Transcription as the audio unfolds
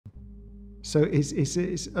So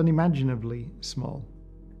it's unimaginably small.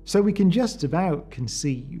 So we can just about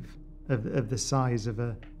conceive of the size of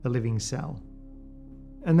a living cell.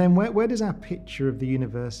 And then where does our picture of the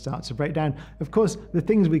universe start to break down? Of course, the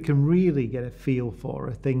things we can really get a feel for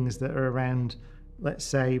are things that are around, let's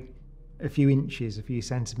say, a few inches, a few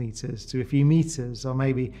centimeters to a few meters, or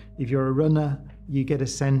maybe if you're a runner, you get a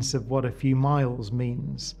sense of what a few miles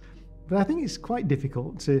means. But I think it's quite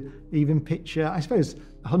difficult to even picture. I suppose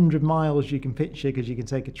 100 miles you can picture because you can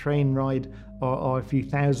take a train ride, or a few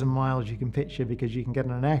thousand miles you can picture because you can get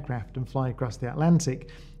on an aircraft and fly across the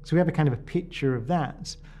Atlantic. So we have a kind of a picture of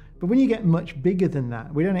that. But when you get much bigger than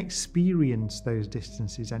that, we don't experience those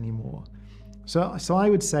distances anymore. So I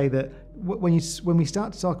would say that when we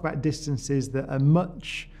start to talk about distances that are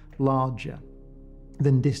much larger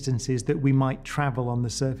than distances that we might travel on the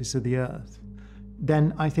surface of the Earth,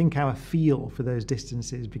 then I think our feel for those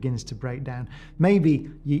distances begins to break down.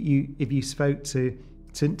 Maybe if you spoke to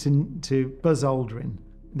Buzz Aldrin,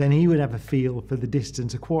 then he would have a feel for the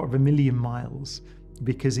distance 250,000 miles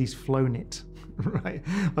because he's flown it right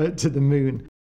to the moon.